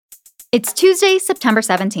It's Tuesday, September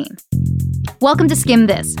 17th. Welcome to Skim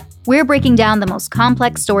This. We're breaking down the most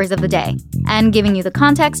complex stories of the day and giving you the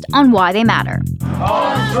context on why they matter.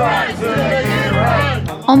 On strike till they get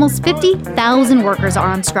right. Almost 50,000 workers are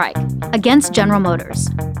on strike against General Motors.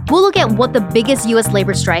 We'll look at what the biggest U.S.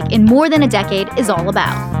 labor strike in more than a decade is all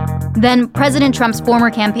about. Then, President Trump's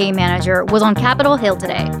former campaign manager was on Capitol Hill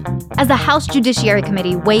today as the House Judiciary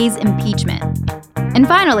Committee weighs impeachment. And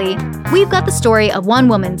finally, we've got the story of one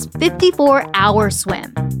woman's 54-hour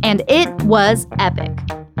swim, and it was epic.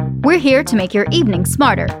 We're here to make your evening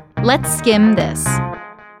smarter. Let's skim this.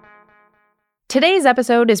 Today's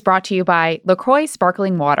episode is brought to you by LaCroix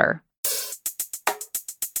Sparkling Water.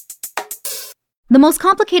 The most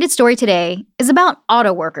complicated story today is about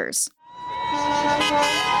auto workers.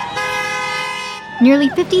 Nearly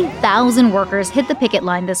 50,000 workers hit the picket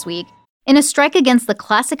line this week in a strike against the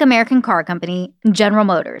classic American car company, General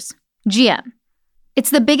Motors, GM.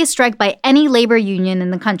 It's the biggest strike by any labor union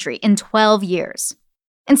in the country in 12 years.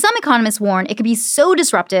 And some economists warn it could be so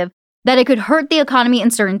disruptive that it could hurt the economy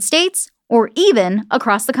in certain states or even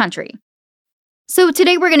across the country. So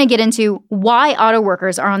today we're going to get into why auto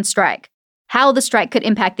workers are on strike, how the strike could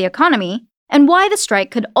impact the economy, and why the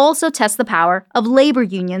strike could also test the power of labor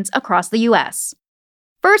unions across the U.S.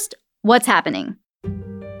 First, what's happening?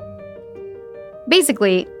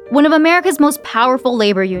 Basically, one of America's most powerful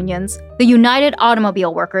labor unions, the United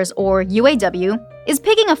Automobile Workers, or UAW, is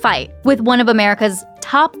picking a fight with one of America's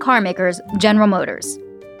top car makers, General Motors.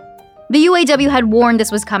 The UAW had warned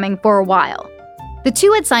this was coming for a while. The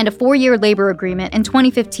two had signed a 4-year labor agreement in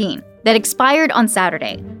 2015 that expired on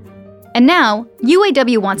Saturday. And now,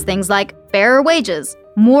 UAW wants things like fairer wages,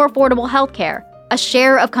 more affordable healthcare, a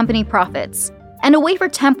share of company profits, and a way for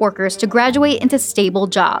temp workers to graduate into stable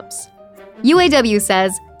jobs. UAW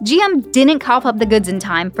says GM didn't cough up the goods in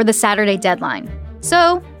time for the Saturday deadline.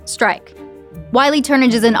 So, strike. Wiley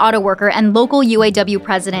Turnage is an auto worker and local UAW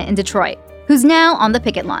president in Detroit, who's now on the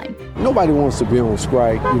picket line. Nobody wants to be on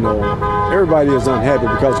strike, Everybody is unhappy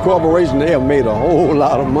because corporations, they have made a whole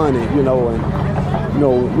lot of money,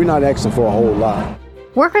 and, we're not asking for a whole lot.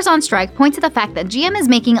 Workers on strike point to the fact that GM is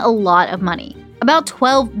making a lot of money, about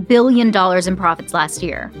 $12 billion in profits last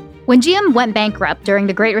year. When GM went bankrupt during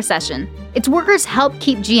the Great Recession, its workers helped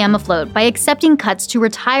keep GM afloat by accepting cuts to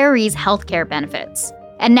retirees' healthcare benefits.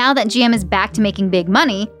 And now that GM is back to making big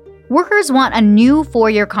money, workers want a new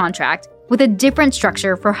 4-year contract with a different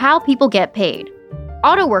structure for how people get paid.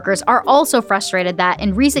 Auto workers are also frustrated that,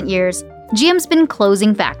 in recent years, GM's been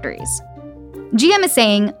closing factories. GM is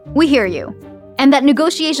saying, "We hear you," and that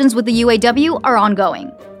negotiations with the UAW are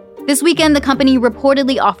ongoing. This weekend, the company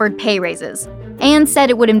reportedly offered pay raises and said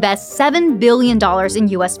it would invest $7 billion in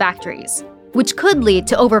U.S. factories, which could lead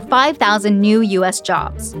to over 5,000 new U.S.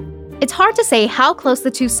 jobs. It's hard to say how close the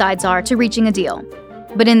two sides are to reaching a deal.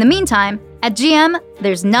 But in the meantime, at GM,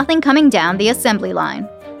 there's nothing coming down the assembly line.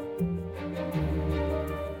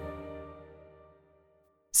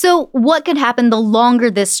 So, what could happen the longer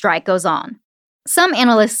this strike goes on? Some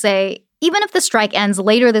analysts say even if the strike ends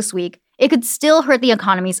later this week, it could still hurt the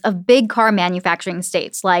economies of big car manufacturing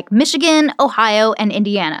states like Michigan, Ohio, and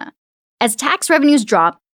Indiana, as tax revenues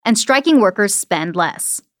drop and striking workers spend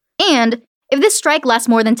less. And if this strike lasts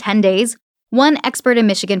more than 10 days, one expert in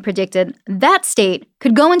Michigan predicted that state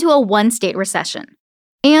could go into a one-state recession.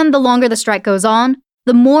 And the longer the strike goes on,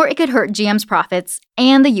 the more it could hurt GM's profits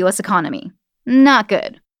and the U.S. economy. Not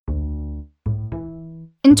good.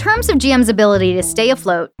 In terms of GM's ability to stay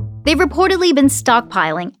afloat, they've reportedly been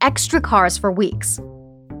stockpiling extra cars for weeks.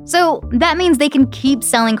 So that means they can keep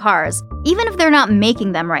selling cars, even if they're not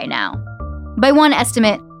making them right now. By one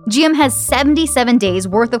estimate, GM has 77 days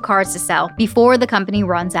worth of cars to sell before the company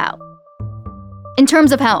runs out. In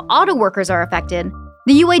terms of how auto workers are affected,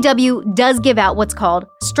 the UAW does give out what's called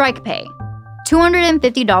strike pay,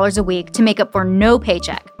 $250 a week to make up for no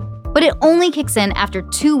paycheck. But it only kicks in after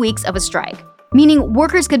 2 weeks of a strike, meaning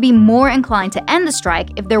workers could be more inclined to end the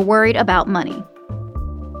strike if they're worried about money.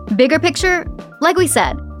 Bigger picture, like we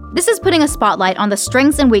said, this is putting a spotlight on the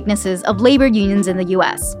strengths and weaknesses of labor unions in the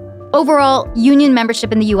U.S. Overall, union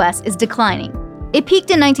membership in the U.S. is declining. It peaked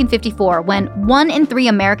in 1954 when 1 in 3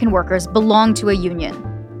 American workers belonged to a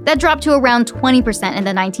union. That dropped to around 20% in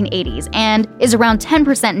the 1980s and is around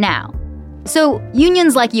 10% now. So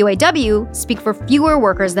unions like UAW speak for fewer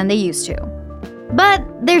workers than they used to. But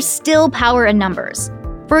there's still power in numbers.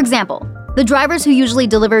 For example, the drivers who usually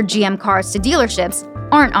deliver GM cars to dealerships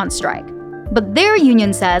aren't on strike. But their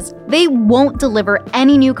union says they won't deliver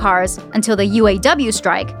any new cars until the UAW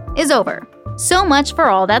strike is over. So much for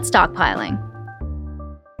all that stockpiling.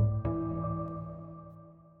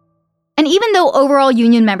 And even though overall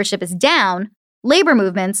union membership is down, labor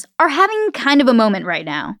movements are having kind of a moment right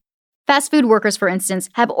now. Fast food workers, for instance,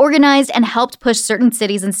 have organized and helped push certain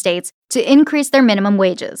cities and states to increase their minimum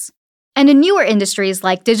wages. And in newer industries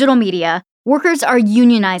like digital media, workers are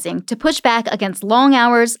unionizing to push back against long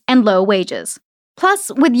hours and low wages.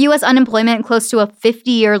 Plus, with U.S. unemployment close to a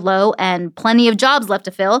 50-year low and plenty of jobs left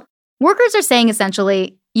to fill, workers are saying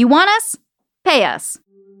essentially, you want us? Pay us.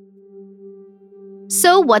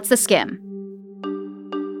 So what's the skim?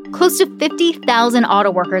 Close to 50,000 auto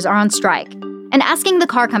workers are on strike and asking the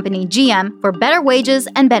car company GM for better wages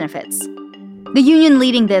and benefits. The union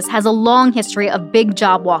leading this has a long history of big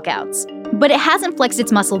job walkouts, but it hasn't flexed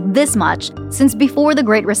its muscle this much since before the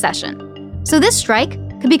Great Recession. So this strike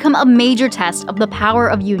could become a major test of the power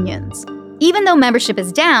of unions. Even though membership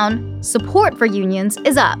is down, support for unions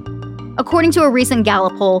is up. According to a recent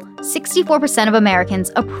Gallup poll, 64% of Americans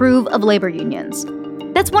approve of labor unions.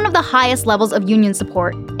 That's one of the highest levels of union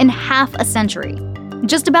support in half a century.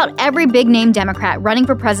 Just about every big-name Democrat running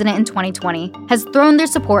for president in 2020 has thrown their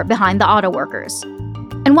support behind the auto workers.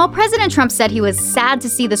 And while President Trump said he was sad to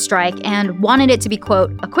see the strike and wanted it to be,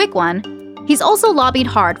 quote, a quick one, he's also lobbied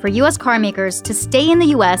hard for U.S. car makers to stay in the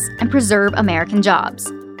U.S. and preserve American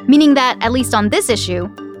jobs, meaning that, at least on this issue,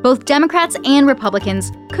 both Democrats and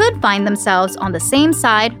Republicans could find themselves on the same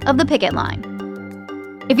side of the picket line.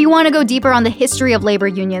 If you want to go deeper on the history of labor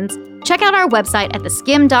unions, check out our website at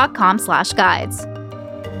theskim.com/guides.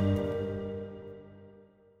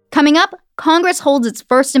 Coming up, Congress holds its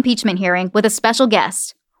first impeachment hearing with a special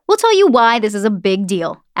guest. We'll tell you why this is a big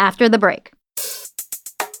deal after the break.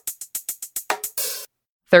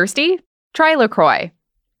 Thirsty? Try LaCroix.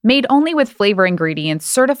 Made only with flavor ingredients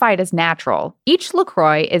certified as natural, each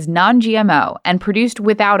LaCroix is non-GMO and produced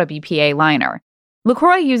without a BPA liner.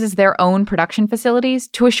 LaCroix uses their own production facilities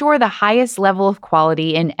to assure the highest level of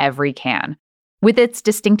quality in every can. With its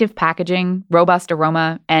distinctive packaging, robust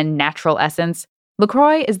aroma, and natural essence,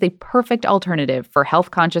 LaCroix is the perfect alternative for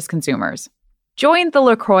health-conscious consumers. Join the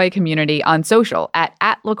LaCroix community on social at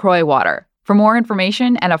 @LaCroixWater. For more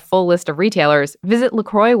information and a full list of retailers, visit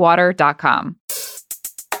LaCroixWater.com.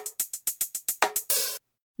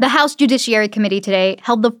 The House Judiciary Committee today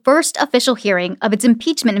held the first official hearing of its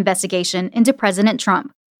impeachment investigation into President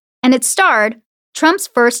Trump, and it starred Trump's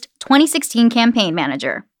first 2016 campaign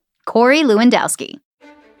manager, Corey Lewandowski.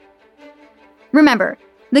 Remember,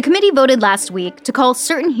 the committee voted last week to call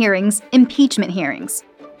certain hearings impeachment hearings,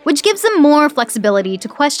 which gives them more flexibility to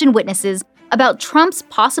question witnesses about Trump's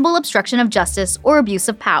possible obstruction of justice or abuse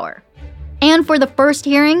of power. And for the first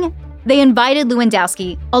hearing, they invited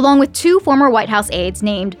Lewandowski, along with two former White House aides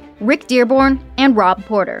named Rick Dearborn and Rob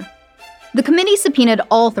Porter. The committee subpoenaed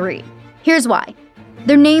all three. Here's why.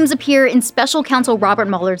 Their names appear in special counsel Robert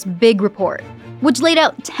Mueller's big report, which laid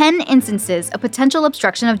out 10 instances of potential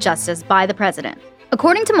obstruction of justice by the president.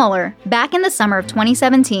 According to Mueller, back in the summer of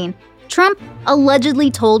 2017, Trump allegedly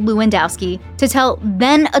told Lewandowski to tell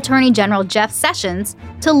then Attorney General Jeff Sessions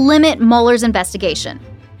to limit Mueller's investigation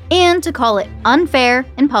and to call it unfair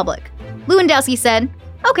in public. Lewandowski said,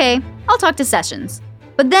 "Okay, I'll talk to Sessions."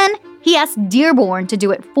 But then he asked Dearborn to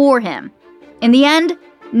do it for him. In the end,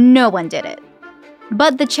 no one did it.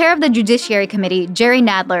 But the chair of the Judiciary Committee, Jerry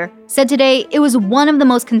Nadler, said today it was one of the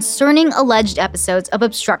most concerning alleged episodes of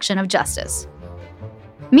obstruction of justice.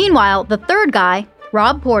 Meanwhile, the third guy,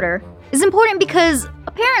 Rob Porter, is important because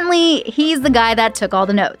apparently he's the guy that took all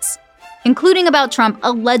the notes, including about Trump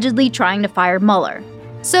allegedly trying to fire Mueller.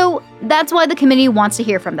 So that's why the committee wants to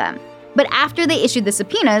hear from them. But after they issued the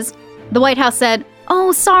subpoenas, the White House said,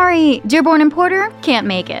 "Oh, sorry, Dearborn and Porter can't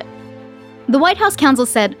make it." The White House counsel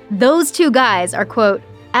said those two guys are, quote,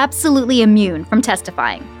 absolutely immune from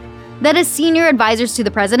testifying. That as senior advisors to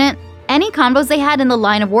the president, any convos they had in the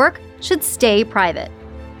line of work should stay private.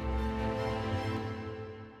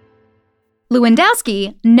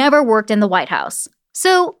 Lewandowski never worked in the White House,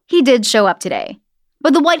 so he did show up today.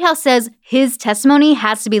 But the White House says his testimony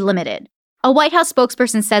has to be limited. A White House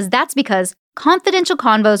spokesperson says that's because confidential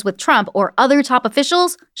convos with Trump or other top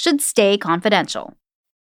officials should stay confidential.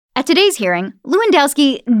 At today's hearing,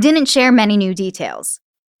 Lewandowski didn't share many new details.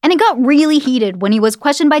 And it got really heated when he was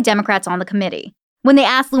questioned by Democrats on the committee. When they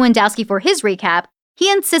asked Lewandowski for his recap, he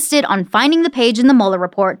insisted on finding the page in the Mueller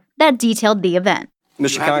report that detailed the event.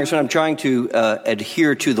 Mr. Congressman, I'm trying to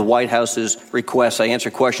adhere to the White House's request. I answer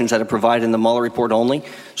questions that are provided in the Mueller report only,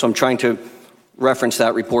 so I'm trying to reference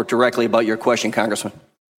that report directly about your question, Congressman.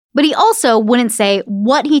 But he also wouldn't say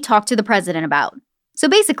what he talked to the president about. So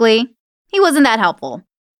basically, he wasn't that helpful.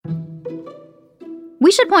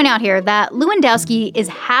 We should point out here that Lewandowski is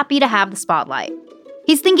happy to have the spotlight.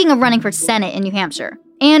 He's thinking of running for Senate in New Hampshire,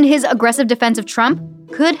 and his aggressive defense of Trump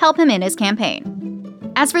could help him in his campaign.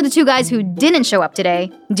 As for the two guys who didn't show up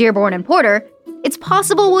today, Dearborn and Porter, it's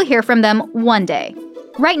possible we'll hear from them one day.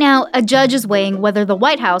 Right now, a judge is weighing whether the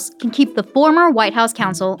White House can keep the former White House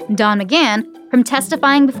counsel, Don McGahn, from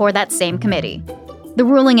testifying before that same committee. The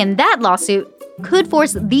ruling in that lawsuit could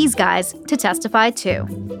force these guys to testify too.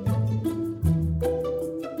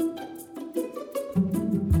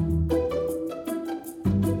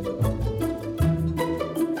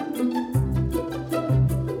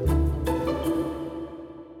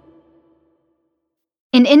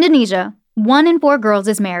 In Indonesia, 1 in 4 girls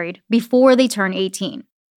is married before they turn 18.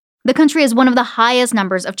 The country has one of the highest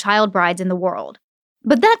numbers of child brides in the world.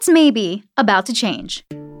 But that's maybe about to change.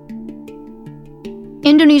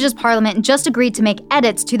 Indonesia's parliament just agreed to make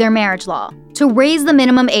edits to their marriage law to raise the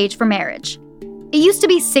minimum age for marriage. It used to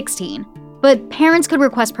be 16, but parents could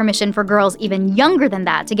request permission for girls even younger than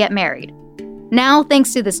that to get married. Now,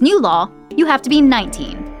 thanks to this new law, you have to be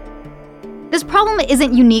 19. This problem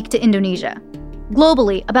isn't unique to Indonesia.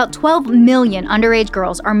 Globally, about 12 million underage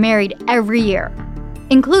girls are married every year,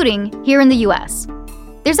 including here in the US.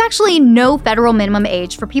 There's actually no federal minimum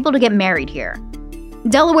age for people to get married here.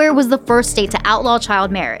 Delaware was the first state to outlaw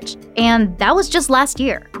child marriage, and that was just last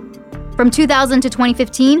year. From 2000 to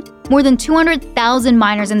 2015, more than 200,000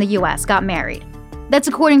 minors in the US got married. That's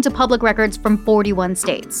according to public records from 41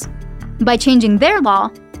 states. By changing their law,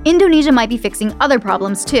 Indonesia might be fixing other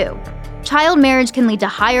problems too. Child marriage can lead to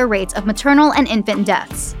higher rates of maternal and infant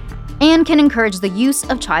deaths, and can encourage the use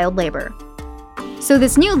of child labor. So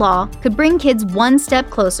this new law could bring kids one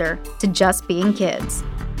step closer to just being kids.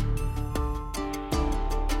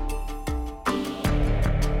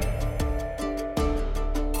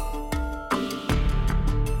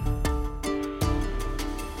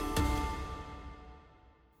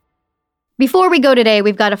 Before we go today,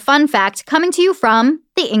 we've got a fun fact coming to you from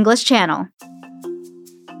the English Channel.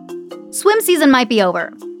 Swim season might be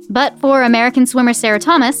over, but for American swimmer Sarah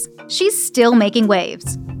Thomas, she's still making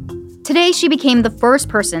waves. Today, she became the first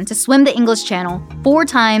person to swim the English Channel 4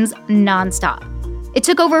 times nonstop. It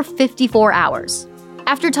took over 54 hours.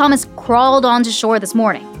 After Thomas crawled onto shore this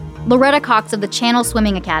morning, Loretta Cox of the Channel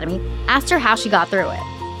Swimming Academy asked her how she got through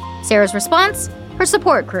it. Sarah's response? Her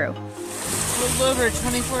support crew. A little over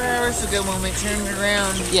 24 hours ago when we turned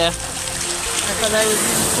around. Yeah. I thought I was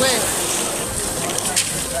going to quit.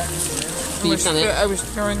 I was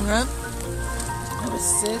throwing up. I was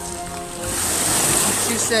sick.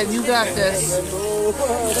 She said, "You got this."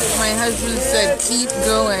 My husband said, "Keep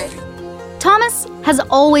going." Thomas has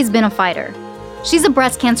always been a fighter. She's a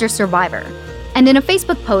breast cancer survivor. And in a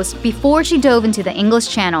Facebook post before she dove into the English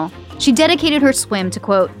Channel, she dedicated her swim to,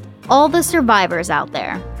 quote, "all the survivors out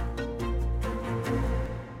there."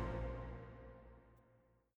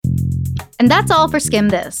 And that's all for Skim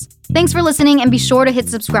This. Thanks for listening, and be sure to hit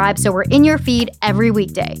subscribe so we're in your feed every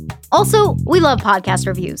weekday. Also, we love podcast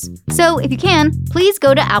reviews. So if you can, please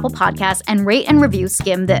go to Apple Podcasts and rate and review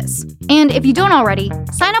Skim This. And if you don't already,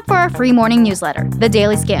 sign up for our free morning newsletter, The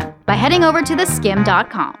Daily Skim, by heading over to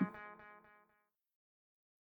theskim.com.